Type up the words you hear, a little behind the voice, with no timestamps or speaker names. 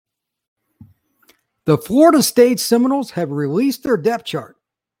The Florida State Seminoles have released their depth chart.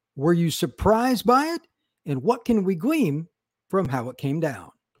 Were you surprised by it? And what can we glean from how it came down?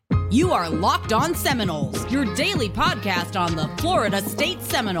 You are Locked On Seminoles, your daily podcast on the Florida State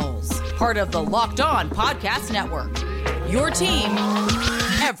Seminoles, part of the Locked On Podcast Network. Your team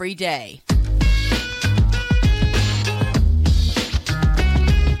every day.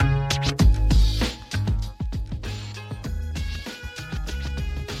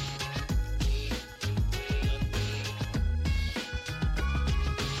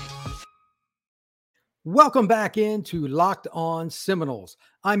 Welcome back into Locked On Seminoles.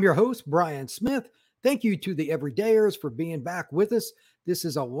 I'm your host, Brian Smith. Thank you to the everydayers for being back with us. This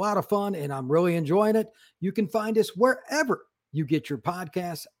is a lot of fun, and I'm really enjoying it. You can find us wherever you get your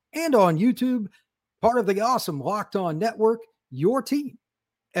podcasts and on YouTube, part of the awesome Locked On Network, your team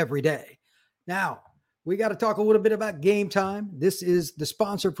every day. Now, we got to talk a little bit about Game Time. This is the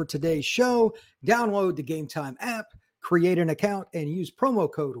sponsor for today's show. Download the Game Time app, create an account, and use promo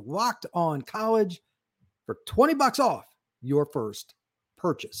code LOCKEDONCollege for $20 off your first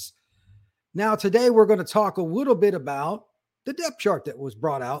purchase. Now, today we're going to talk a little bit about the depth chart that was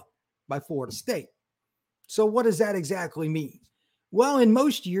brought out by Florida State. So what does that exactly mean? Well, in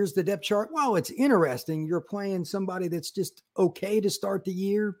most years, the depth chart, while it's interesting, you're playing somebody that's just okay to start the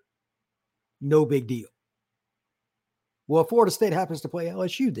year, no big deal. Well, Florida State happens to play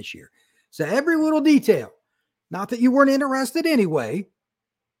LSU this year. So every little detail, not that you weren't interested anyway,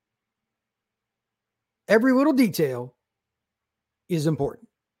 every little detail is important.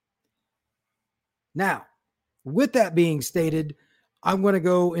 Now, with that being stated, I'm going to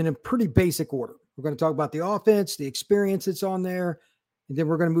go in a pretty basic order. We're going to talk about the offense, the experience that's on there, and then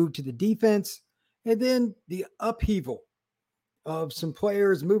we're going to move to the defense, and then the upheaval of some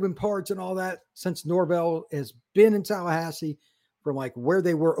players, moving parts and all that since Norvell has been in Tallahassee, from like where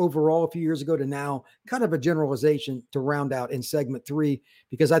they were overall a few years ago to now, kind of a generalization to round out in segment 3,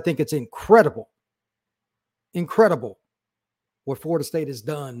 because I think it's incredible what Florida State has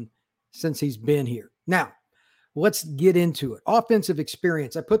done since he's been here. Now, let's get into it. Offensive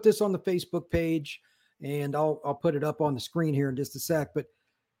experience. I put this on the Facebook page, and I'll put it up on the screen here in just a sec. But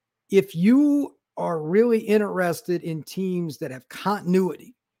if you are really interested in teams that have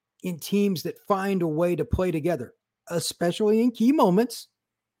continuity, in teams that find a way to play together, especially in key moments,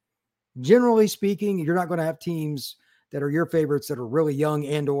 generally speaking, you're not going to have teams that are your favorites that are really young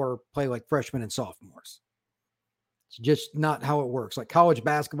and or play like freshmen and sophomores. It's just not how it works. Like college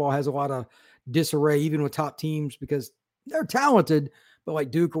basketball has a lot of disarray, even with top teams, because they're talented, but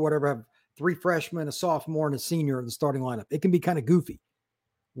like Duke or whatever have 3 freshmen, a sophomore, and a senior in the starting lineup. It can be kind of goofy.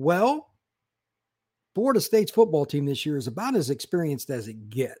 Well, Florida State's football team this year is about as experienced as it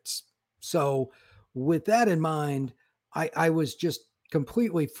gets. So with that in mind, I was just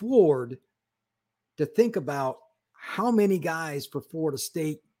completely floored to think about how many guys for Florida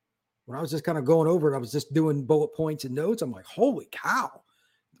State. When I was just kind of going over it, I was just doing bullet points and notes. I'm like, holy cow,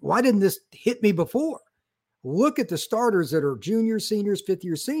 why didn't this hit me before? Look at the starters that are juniors, seniors,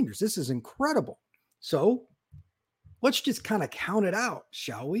 fifth-year seniors. This is incredible. So let's just kind of count it out,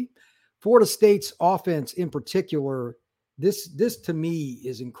 shall we? Florida State's offense in particular, this to me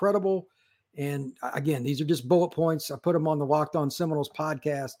is incredible. And again, these are just bullet points. I put them on the Locked On Seminoles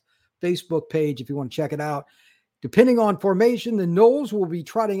podcast Facebook page if you want to check it out. Depending on formation, the Noles will be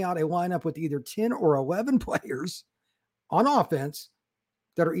trotting out a lineup with either 10 or 11 players on offense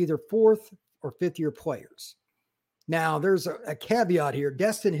that are either 4th or 5th-year players. Now, there's a caveat here.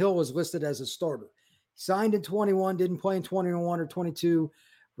 Destin Hill is listed as a starter. Signed in 21, didn't play in 21 or 22,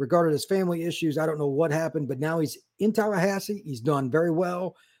 regarded as family issues. I don't know what happened, but now he's in Tallahassee. He's done very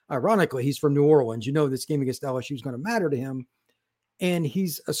well. Ironically, he's from New Orleans. You know this game against LSU is going to matter to him, and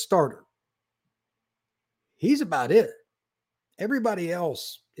he's a starter. He's about it. Everybody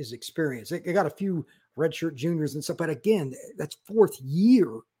else is experienced. They got a few redshirt juniors and stuff, but again, that's 4th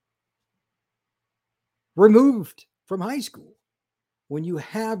year removed from high school. When you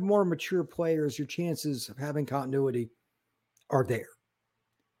have more mature players, your chances of having continuity are there.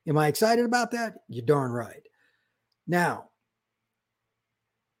 Am I excited about that? You're darn right. Now,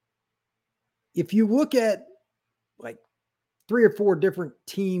 if you look at like 3 or 4 different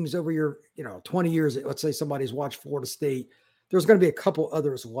teams over your, 20 years, let's say somebody's watched Florida State, there's going to be a couple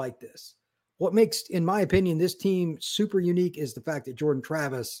others like this. What makes, in my opinion, this team super unique is the fact that Jordan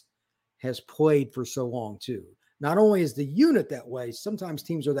Travis has played for so long too. Not only is the unit that way, sometimes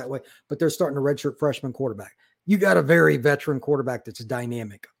teams are that way, but they're starting a redshirt freshman quarterback. You got a very veteran quarterback that's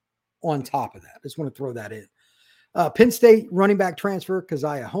dynamic on top of that. I just want to throw that in. Penn State running back transfer,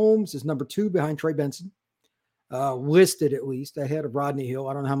 Keziah Holmes, is number 2 behind Trey Benson. listed at least ahead of Rodney Hill.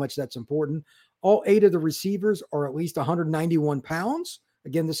 I don't know how much that's important. All 8 of the receivers are at least 191 pounds.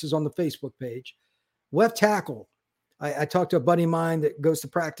 Again, this is on the Facebook page. Left tackle. I talked to a buddy of mine that goes to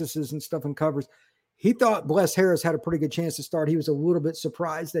practices and stuff and covers. He thought Bless Harris had a pretty good chance to start. He was a little bit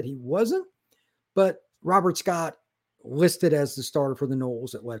surprised that he wasn't, but Robert Scott listed as the starter for the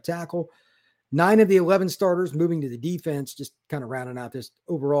Noles at left tackle. 9 of the 11 starters, moving to the defense, just kind of rounding out this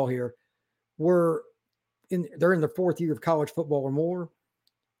overall here, they're in the 4th year of college football or more.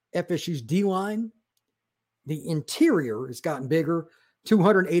 FSU's D-line, the interior has gotten bigger,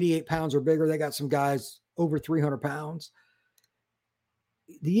 288 pounds or bigger. They got some guys over 300 pounds.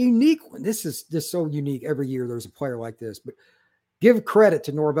 The unique one, this is just so unique. Every year there's a player like this, but give credit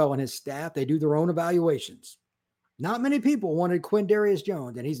to Norvell and his staff. They do their own evaluations. Not many people wanted Quindarius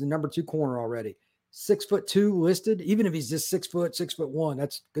Jones, and he's the number 2 corner already. 6'2" listed. Even if he's just 6 foot, 6'1",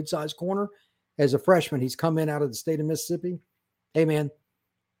 that's good size corner. As a freshman, he's come in out of the state of Mississippi. Hey man,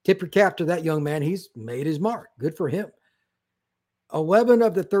 tip your cap to that young man. He's made his mark. Good for him. 11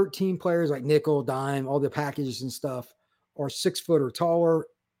 of the 13 players, like nickel, dime, all the packages and stuff, are 6 foot or taller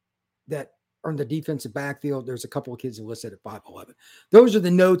that are in the defensive backfield. There's a couple of kids listed at 5'11". Those are the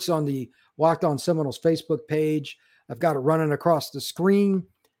notes on the Locked On Seminoles Facebook page. I've got it running across the screen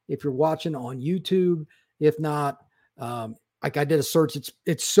if you're watching on YouTube. If not, like I did a search.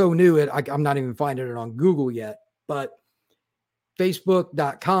 It's so new. I'm not even finding it on Google yet, but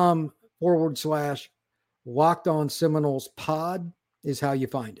facebook.com/Locked On Seminoles pod is how you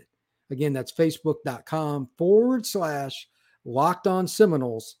find it. Again, that's facebook.com/Locked On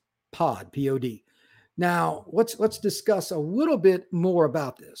Seminoles pod, P-O-D. Now, let's discuss a little bit more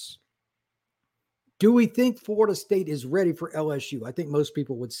about this. Do we think Florida State is ready for LSU? I think most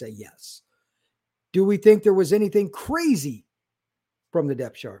people would say yes. Do we think there was anything crazy from the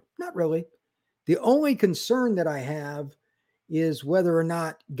depth chart? Not really. The only concern that I have is whether or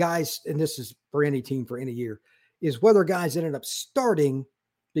not guys, and this is for any team for any year, is whether guys ended up starting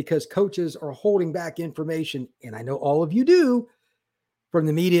because coaches are holding back information, and I know all of you do, from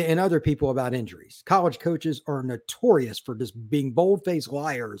the media and other people about injuries. College coaches are notorious for just being bold-faced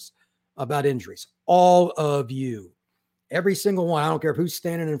liars about injuries. All of you. Every single one. I don't care who's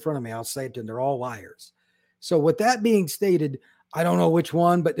standing in front of me. I'll say it to them. They're all liars. So with that being stated, I don't know which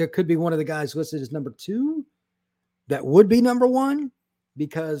one, but there could be one of the guys listed as number 2 that would be number 1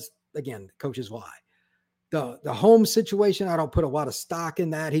 because, again, coaches lie. The home situation, I don't put a lot of stock in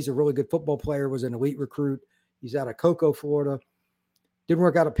that. He's a really good football player, was an elite recruit. He's out of Cocoa, Florida. Didn't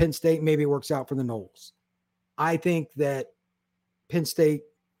work out at Penn State. Maybe it works out for the Noles. I think that Penn State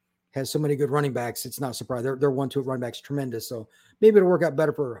has so many good running backs. It's not surprising. Their 1-2 running backs tremendous. So maybe it'll work out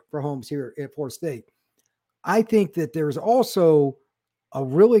better for Holmes here at Florida State. I think that there's also a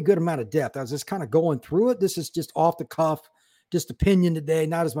really good amount of depth. I was just kind of going through it. This is just off the cuff, just opinion today,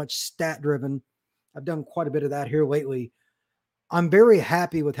 not as much stat driven. I've done quite a bit of that here lately. I'm very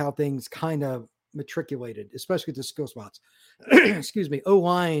happy with how things kind of matriculated, especially the skill spots. Excuse me.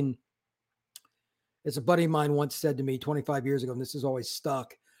 O-line, as a buddy of mine once said to me 25 years ago, and this has always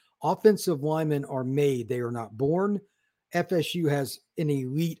stuck, offensive linemen are made. They are not born. FSU has an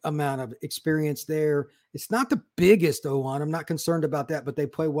elite amount of experience there. It's not the biggest O-line. I'm not concerned about that, but they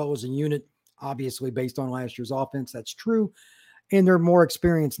play well as a unit, obviously, based on last year's offense. That's true. And they're more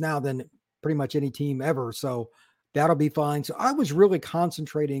experienced now than pretty much any team ever. So that'll be fine. So I was really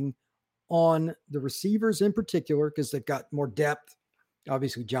concentrating on the receivers in particular because they've got more depth.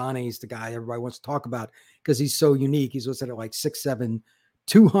 Obviously, Johnny's the guy everybody wants to talk about because he's so unique. He's listed at like 6'7",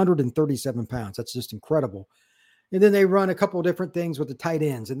 237 pounds. That's just incredible. And then they run a couple of different things with the tight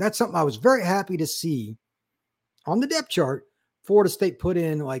ends. And that's something I was very happy to see on the depth chart. Florida State put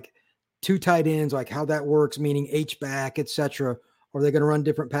in like 2 tight ends, like how that works, meaning H-back, etc. Are they going to run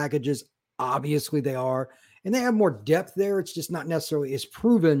different packages? Obviously they are. And they have more depth there. It's just not necessarily as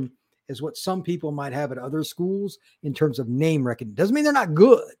proven as what some people might have at other schools in terms of name recognition. Doesn't mean they're not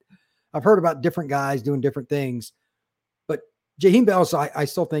good. I've heard about different guys doing different things. But Jaheim Bells, I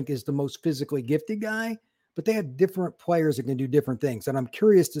still think is the most physically gifted guy. But they have different players that can do different things. And I'm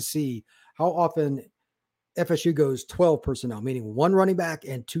curious to see how often FSU goes 12 personnel, meaning 1 running back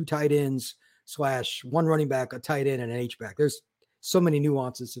and 2 tight ends / 1 running back, a tight end, and an H-back. There's so many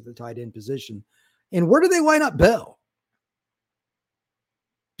nuances to the tight end position. And where do they line up Bell?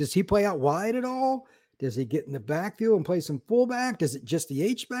 Does he play out wide at all? Does he get in the backfield and play some fullback? Does it just the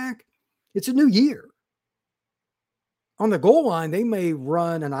H-back? It's a new year. On the goal line, they may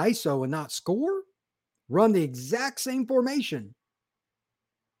run an ISO and not score. Run the exact same formation.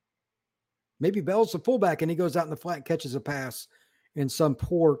 Maybe Bell's the fullback and he goes out in the flat and catches a pass and some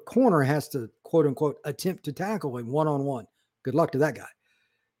poor corner has to, quote unquote, attempt to tackle him one-on-one. Good luck to that guy.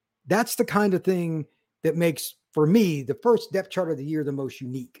 That's the kind of thing that makes, for me, the first depth chart of the year the most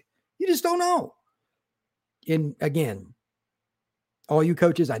unique. You just don't know. And again, all you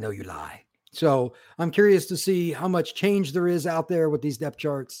coaches, I know you lie. So I'm curious to see how much change there is out there with these depth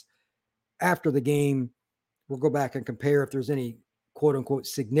charts after the game. We'll go back and compare if there's any quote unquote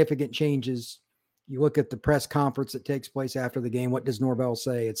significant changes. You look at the press conference that takes place after the game. What does Norvell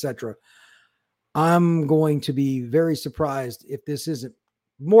say, etc. I'm going to be very surprised if this isn't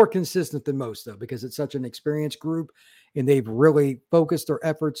more consistent than most, though, because it's such an experienced group and they've really focused their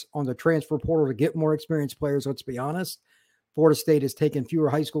efforts on the transfer portal to get more experienced players. Let's be honest. Florida State has taken fewer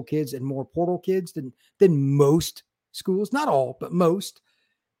high school kids and more portal kids than most schools, not all, but most.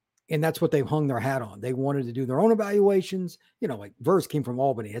 And that's what they've hung their hat on. They wanted to do their own evaluations. Like Verse came from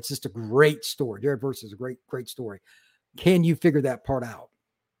Albany. It's just a great story. Jared Verse is a great, great story. Can you figure that part out?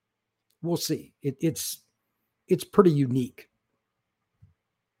 We'll see. It's pretty unique.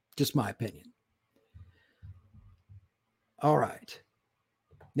 Just my opinion. All right.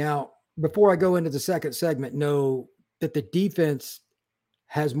 Now, before I go into the second segment, know that the defense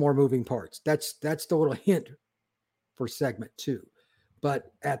has more moving parts. That's the little hint for segment 2.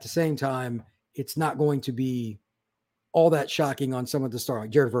 But at the same time, it's not going to be all that shocking on some of the stars, like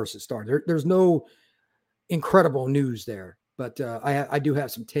Jared Verse's star. There's no incredible news there, but I do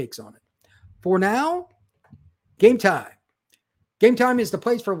have some takes on it. For now, Game Time. Game Time is the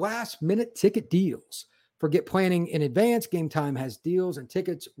place for last-minute ticket deals. Forget planning in advance. Game Time has deals and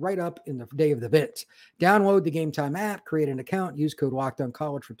tickets right up in the day of the event. Download the Game Time app, create an account, use code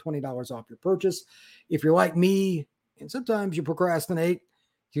LOCKEDONCollege for $20 off your purchase. If you're like me, and sometimes you procrastinate,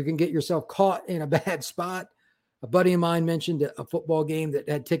 you can get yourself caught in a bad spot. A buddy of mine mentioned a football game that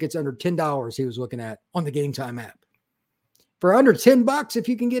had tickets under $10 he was looking at on the Game Time app. For under $10, if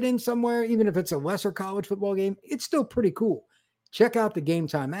you can get in somewhere, even if it's a lesser college football game, it's still pretty cool. Check out the Game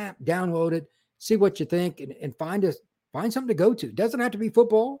Time app, download it, see what you think, and find something to go to. It doesn't have to be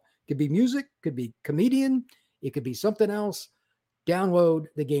football. It could be music, could be comedian, it could be something else. Download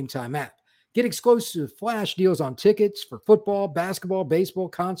the Game Time app. Get exclusive flash deals on tickets for football, basketball, baseball,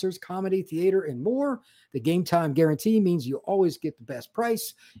 concerts, comedy, theater, and more. The Game Time guarantee means you always get the best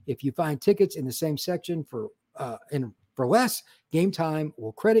price. If you find tickets in the same section for less, Game Time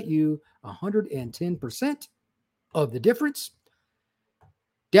will credit you 110% of the difference.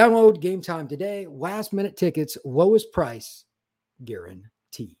 Download Game Time today. Last minute tickets, lowest price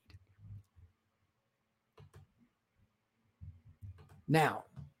guaranteed. Now,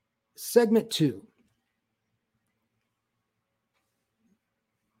 segment 2.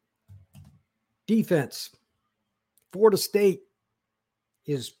 Defense. Florida State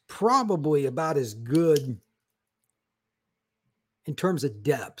is probably about as good in terms of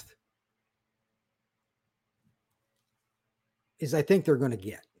depth as I think they're going to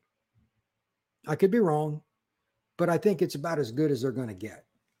get. I could be wrong, but I think it's about as good as they're going to get.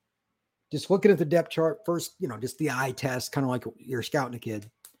 Just looking at the depth chart first, just the eye test, kind of like you're scouting a kid.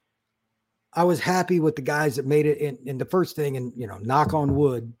 I was happy with the guys that made it in the first thing, and, knock on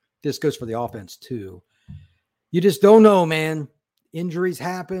wood, this goes for the offense too. You just don't know, man. Injuries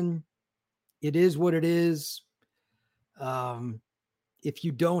happen. It is what it is. If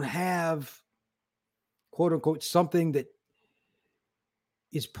you don't have, quote unquote, something that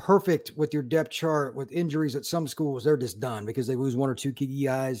is perfect with your depth chart, with injuries at some schools, they're just done because they lose one or two key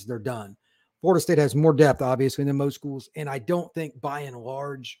guys. They're done. Florida State has more depth, obviously, than most schools. And I don't think by and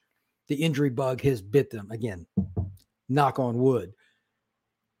large, the injury bug has bit them. Again, knock on wood.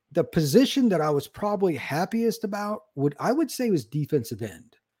 The position that I was probably happiest about I would say was defensive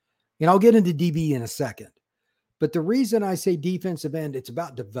end. And I'll get into DB in a second. But the reason I say defensive end, it's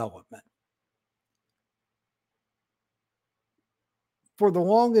about development. For the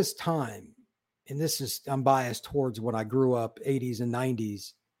longest time, and I'm biased towards when I grew up, 80s and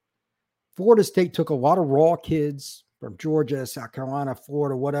 90s, Florida State took a lot of raw kids from Georgia, South Carolina,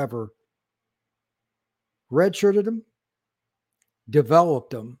 Florida, whatever, redshirted them, developed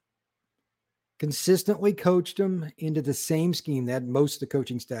them, consistently coached them into the same scheme. They had most of the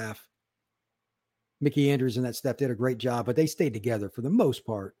coaching staff. Mickey Andrews and that staff did a great job, but they stayed together for the most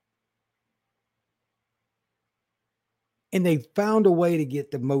part. And they found a way to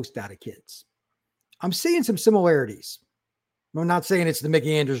get the most out of kids. I'm seeing some similarities. I'm not saying it's the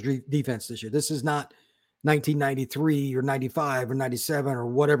Mickey Andrews defense this year. This is not 1993 or 95 or 97 or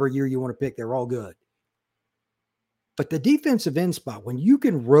whatever year you want to pick. They're all good. But the defensive end spot, when you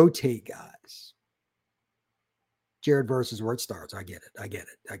can rotate guys, Jared Verse is where it starts. I get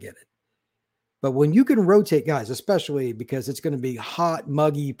it. But when you can rotate guys, especially because it's going to be hot,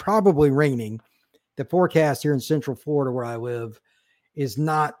 muggy, probably raining, the forecast here in Central Florida where I live is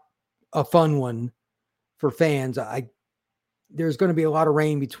not a fun one for fans. There's going to be a lot of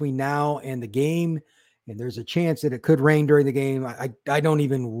rain between now and the game, and there's a chance that it could rain during the game. I don't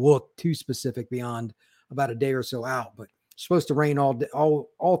even look too specific beyond about a day or so out, but it's supposed to rain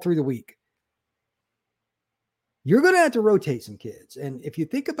all through the week. You're going to have to rotate some kids. And if you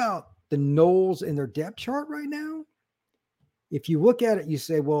think about the Noles in their depth chart right now, if you look at it, you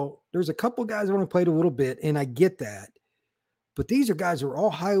say, well, there's a couple guys that want to play a little bit, and I get that. But these are guys who are all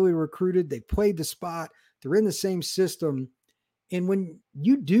highly recruited. They played the spot. They're in the same system. And when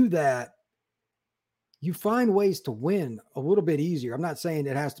you do that, you find ways to win a little bit easier. I'm not saying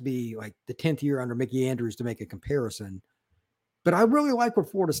it has to be like the 10th year under Mickey Andrews to make a comparison, but I really like where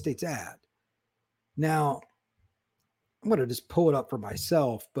Florida State's at. Now, I'm going to just pull it up for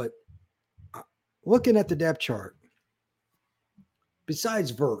myself, but looking at the depth chart,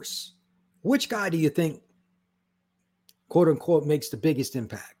 besides Verse, which guy do you think, quote unquote, makes the biggest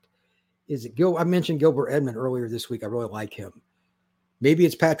impact? Is it I mentioned Gilbert Edmond earlier this week. I really like him. Maybe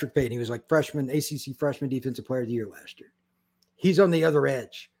it's Patrick Payton. He was like ACC freshman defensive player of the year last year. He's on the other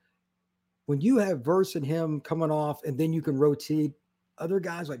edge. When you have Verse and him coming off, and then you can rotate other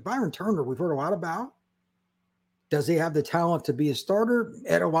guys like Byron Turner, we've heard a lot about. Does he have the talent to be a starter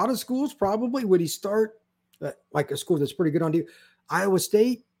at a lot of schools? Probably. Would he start like a school that's pretty good on defense? Iowa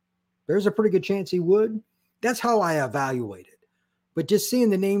State, there's a pretty good chance he would. That's how I evaluate it. But just seeing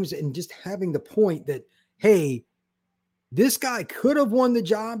the names and just having the point that, hey, this guy could have won the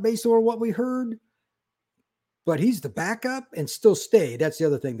job based on what we heard, but he's the backup and still stay. That's the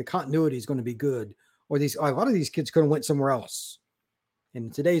other thing. The continuity is going to be good. Or a lot of these kids could have went somewhere else. In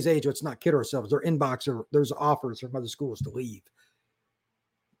today's age, let's not kid ourselves. Their inbox or there's offers from other schools to leave.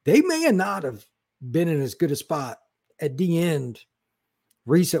 They may not have been in as good a spot at the end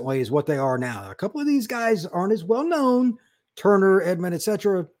recently as what they are now. A couple of these guys aren't as well known. Turner, Edmond,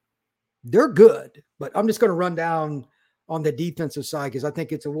 etc. They're good, but I'm just going to run down on the defensive side because I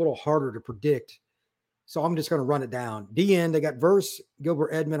think it's a little harder to predict. So I'm just going to run it down. DN, they got Verse, Gilbert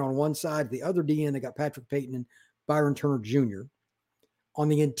Edmond on one side. The other DN, they got Patrick Payton and Byron Turner Jr. On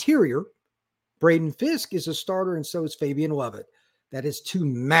the interior, Braden Fisk is a starter, and so is Fabian Lovett. That is two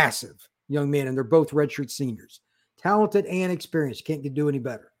massive young men, and they're both redshirt seniors. Talented and experienced. Can't do any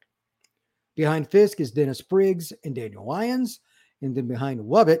better. Behind Fisk is Dennis Briggs and Daniel Lyons. And then behind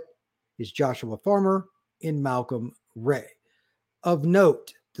Lovett is Joshua Farmer and Malcolm Ray. Of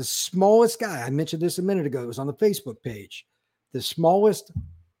note, the smallest guy, I mentioned this a minute ago, it was on the Facebook page. The smallest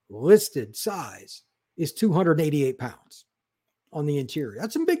listed size is 288 pounds on the interior.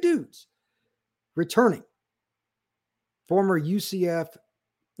 That's some big dudes. Returning, former UCF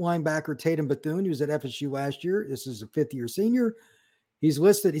linebacker Tatum Bethune, he was at FSU last year. This is a fifth-year senior. He's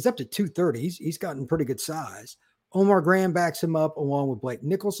listed, he's up to 230. He's gotten pretty good size. Omar Graham backs him up along with Blake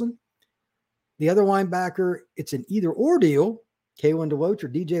Nicholson. The other linebacker, it's an either-or deal, Kalen DeLoach or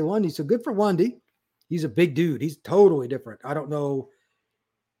DJ Lundy. So good for Lundy. He's a big dude. He's totally different. I don't know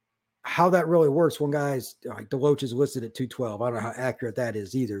how that really works. One guy's like DeLoach is listed at 212. I don't know how accurate that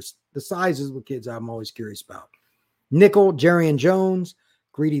is either. The sizes of the kids I'm always curious about. Nickel, Jarian Jones,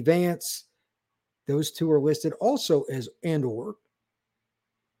 Greedy Vance. Those two are listed also as and/or.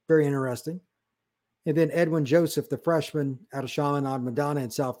 Very interesting. And then Edwin Joseph, the freshman out of Chaminade Madonna in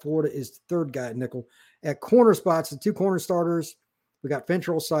South Florida, is the third guy at nickel. At corner spots, the two corner starters, we got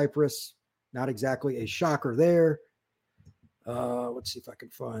Ventrell Cypress. Not exactly a shocker there. Let's see if I can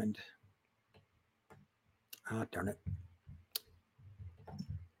find. Darn it.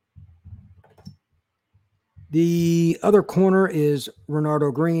 The other corner is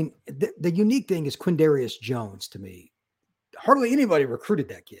Renardo Green. The unique thing is Quindarius Jones to me. Hardly anybody recruited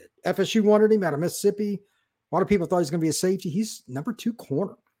that kid. FSU wanted him out of Mississippi. A lot of people thought he was going to be a safety. He's number 2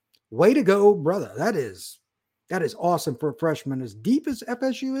 corner. Way to go, brother. That is awesome for a freshman. As deep as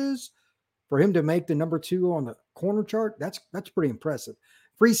FSU is, for him to make the number 2 on the corner chart, that's pretty impressive.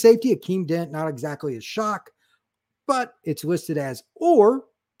 Free safety, Akeem Dent, not exactly a shock, but it's listed as or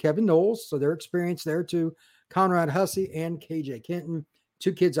Kevin Knowles, so their experience there too. Conrad Hussey and KJ Kenton,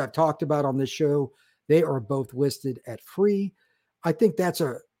 2 kids I've talked about on this show. They are both listed at free. I think that's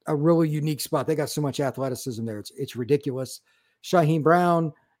a really unique spot. They got so much athleticism there. It's ridiculous. Shaheem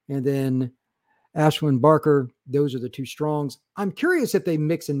Brown and then Ashwin Barker, those are the 2 strongs. I'm curious if they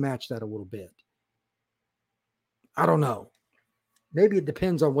mix and match that a little bit. I don't know. Maybe it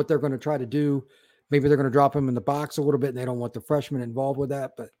depends on what they're going to try to do. Maybe they're going to drop him in the box a little bit and they don't want the freshmen involved with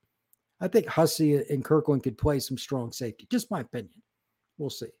that. But I think Hussey and Kirkland could play some strong safety. Just my opinion. We'll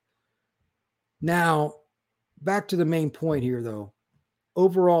see. Now, back to the main point here, though.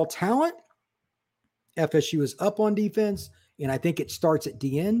 Overall talent, FSU is up on defense, and I think it starts at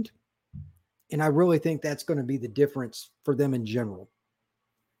the end. And I really think that's going to be the difference for them in general.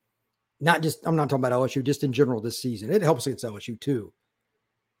 I'm not talking about LSU, just in general this season. It helps against LSU too.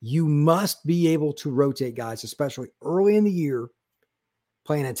 You must be able to rotate guys, especially early in the year,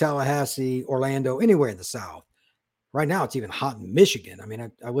 playing in Tallahassee, Orlando, anywhere in the South. Right now, it's even hot in Michigan. I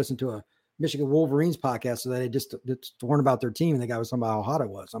mean, I listened to a Michigan Wolverines podcast so that they just learn about their team, and the guy was talking about how hot it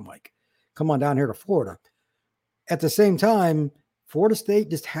was. I'm like, come on down here to Florida. At the same time, Florida State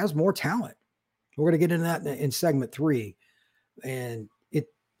just has more talent. We're going to get into that in segment 3. And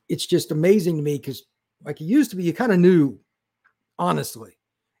it's just amazing to me because like it used to be, you kind of knew, honestly,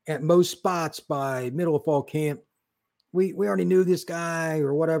 at most spots by middle of fall camp, we already knew this guy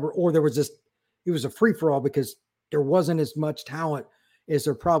or whatever, or it was a free-for-all because there wasn't as much talent as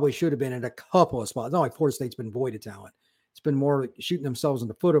there probably should have been at a couple of spots. Not like Florida State's been void of talent. It's been more shooting themselves in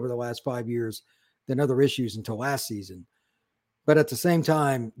the foot over the last 5 years than other issues until last season. But at the same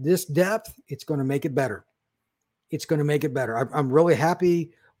time, this depth, it's going to make it better. It's going to make it better. I'm really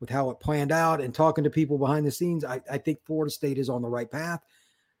happy with how it planned out, and talking to people behind the scenes. I think Florida State is on the right path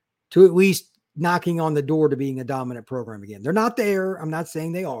to at least knocking on the door to being a dominant program again. They're not there. I'm not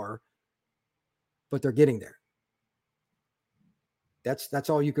saying they are, but they're getting there.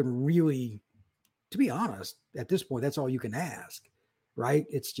 That's all you can really, to be honest, at this point, that's all you can ask, right?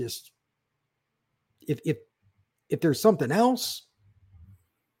 It's just, if there's something else,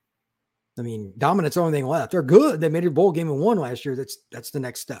 I mean, dominant's the only thing left. They're good. They made a bowl game and won last year. That's the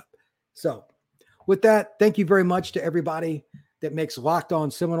next step. So with that, thank you very much to everybody that makes Locked On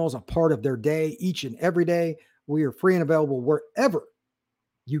Seminoles a part of their day each and every day. We are free and available wherever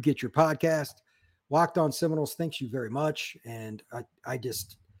you get your podcast. Locked On Seminoles, thanks you very much. And I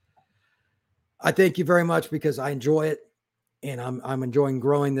thank you very much because I enjoy it. And I'm enjoying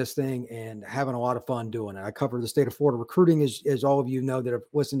growing this thing and having a lot of fun doing it. I cover the state of Florida recruiting, as all of you know that have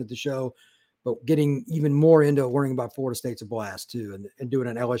listened to the show, but getting even more into learning about Florida State's a blast too. And doing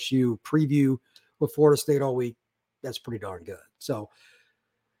an LSU preview with Florida State all week, that's pretty darn good. So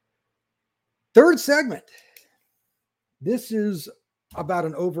third segment, this is about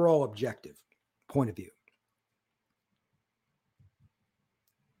an overall objective point of view.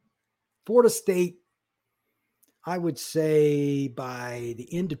 Florida State, I would say by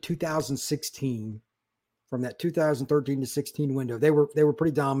the end of 2016, from that 2013 to 16 window, they were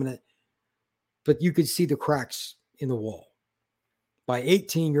pretty dominant, but you could see the cracks in the wall. By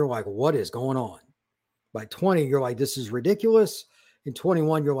 18, you're like, what is going on? By 20, you're like, this is ridiculous. In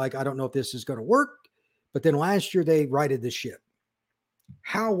 21, you're like, I don't know if this is going to work. But then last year, they righted the ship.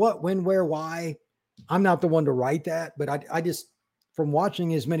 How, what, when, where, why? I'm not the one to write that, but I just, from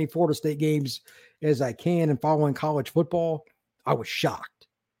watching as many Florida State games as I can and following college football, I was shocked.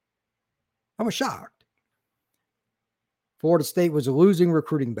 Florida State was losing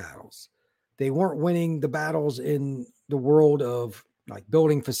recruiting battles. They weren't winning the battles in the world of like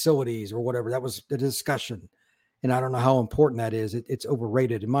building facilities or whatever. That was the discussion. And I don't know how important that is. It's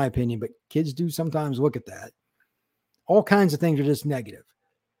overrated in my opinion, but kids do sometimes look at that. All kinds of things are just negative.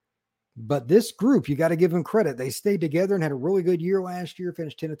 But this group, you got to give them credit. They stayed together and had a really good year last year,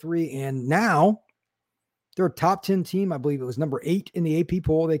 finished 10-3. And now they're a top 10 team. I believe it was number 8 in the AP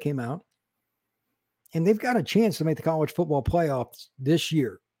poll. They came out. And they've got a chance to make the college football playoffs this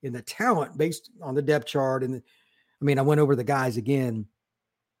year in the talent based on the depth chart. And I went over the guys again.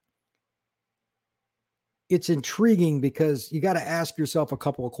 It's intriguing because you got to ask yourself a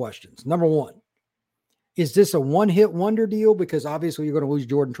couple of questions. Number one, is this a one-hit wonder deal? Because obviously you're going to lose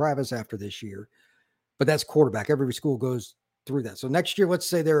Jordan Travis after this year, but that's quarterback. Every school goes through that. So next year, let's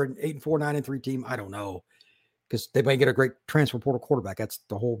say they're an 8-4, 9-3 team. I don't know, because they may get a great transfer portal quarterback. That's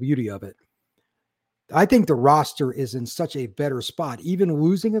the whole beauty of it. I think the roster is in such a better spot. Even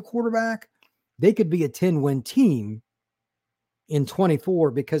losing a quarterback, they could be a 10-win team in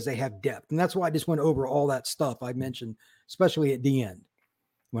 24 because they have depth. And that's why I just went over all that stuff I mentioned, especially at the end.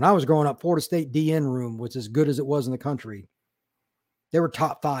 When I was growing up, Florida State DN room was as good as it was in the country. They were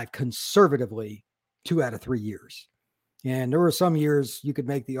top 5 conservatively 2 out of 3 years. And there were some years you could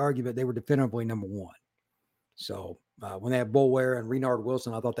make the argument they were definitively number 1. So when they had Boulware and Renard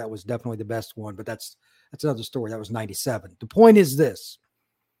Wilson, I thought that was definitely the best one, but that's another story. That was 97. The point is this: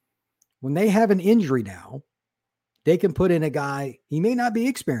 when they have an injury now, they can put in a guy. He may not be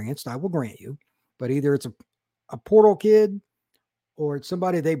experienced, I will grant you, but either it's a portal kid or it's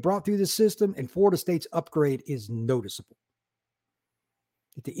somebody they brought through the system, and Florida State's upgrade is noticeable.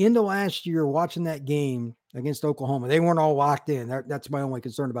 At the end of last year, watching that game, against Oklahoma. They weren't all locked in. That's my only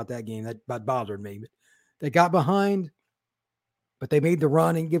concern about that game. That bothered me. But they got behind, but they made the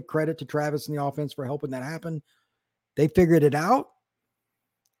run, and give credit to Travis and the offense for helping that happen. They figured it out,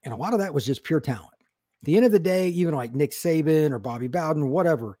 and a lot of that was just pure talent. At the end of the day, even like Nick Saban or Bobby Bowden or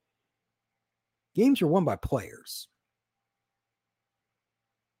whatever, games are won by players.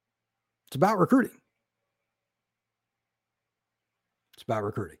 It's about recruiting. It's about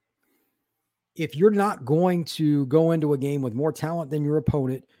recruiting. If you're not going to go into a game with more talent than your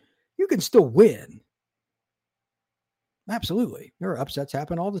opponent, you can still win. Absolutely. There are upsets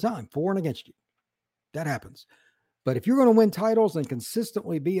happen all the time, for and against you. That happens. But if you're going to win titles and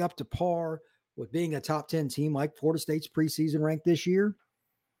consistently be up to par with being a top 10 team like Florida State's preseason rank this year,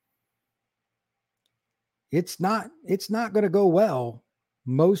 it's not going to go well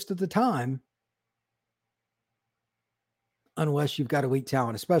most of the time unless you've got elite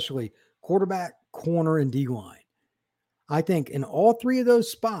talent, especially quarterback, corner, and D-line. I think in all three of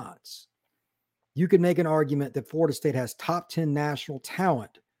those spots, you could make an argument that Florida State has top 10 national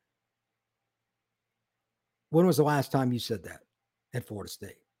talent. When was the last time you said that at Florida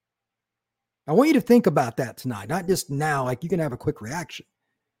State? I want you to think about that tonight, not just now, like you can have a quick reaction.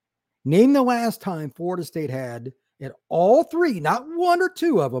 Name the last time Florida State had at all three, not one or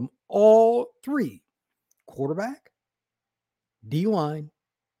two of them, all three: quarterback, D-line,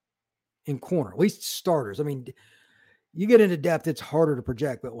 and corner, at least starters. I mean, you get into depth, it's harder to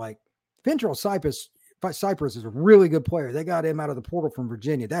project, but like Ventrell Cypress is a really good player. They got him out of the portal from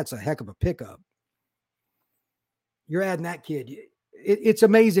Virginia. That's a heck of a pickup. You're adding that kid. It's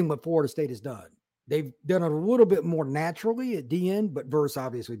amazing what Florida State has done. They've done it a little bit more naturally at DN, but Verse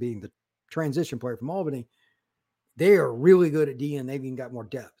obviously being the transition player from Albany, they are really good at DN. They've even got more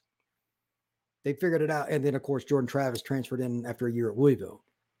depth. They figured it out. And then, of course, Jordan Travis transferred in after a year at Louisville.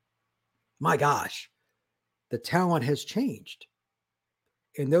 My gosh, the talent has changed.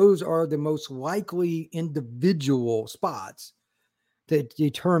 And those are the most likely individual spots that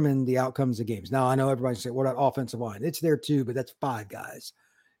determine the outcomes of games. Now, I know everybody's saying, what about offensive line? It's there too, but that's five guys.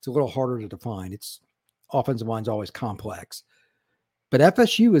 It's a little harder to define. Offensive line's always complex. But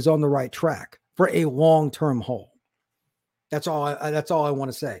FSU is on the right track for a long-term haul. That's all I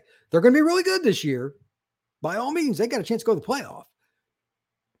want to say. They're going to be really good this year. By all means, they got a chance to go to the playoff.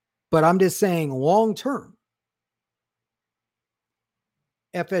 But I'm just saying long-term,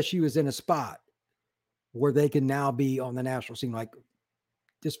 FSU is in a spot where they can now be on the national scene. Like,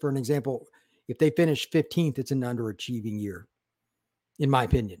 just for an example, if they finish 15th, it's an underachieving year, in my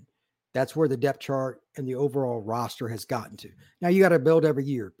opinion. That's where the depth chart and the overall roster has gotten to. Now, you got to build every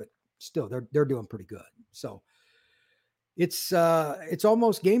year, but still, they're doing pretty good. So it's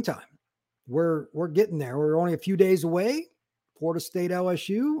almost game time. We're getting there. We're only a few days away. Florida State,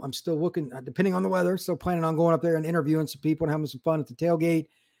 LSU. I'm still looking, depending on the weather, still planning on going up there and interviewing some people and having some fun at the tailgate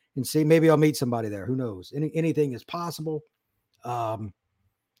and see, maybe I'll meet somebody there. Who knows? Anything is possible.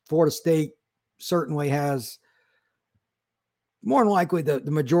 Florida State certainly has more than likely the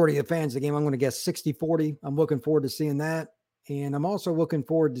majority of the fans of the game. I'm going to guess 60-40. I'm looking forward to seeing that. And I'm also looking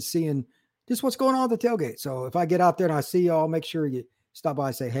forward to seeing just what's going on at the tailgate. So if I get out there and I see y'all, make sure you stop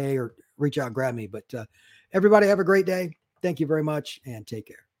by, say hey, or reach out and grab me. But everybody have a great day. Thank you very much and take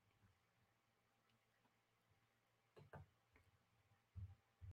care.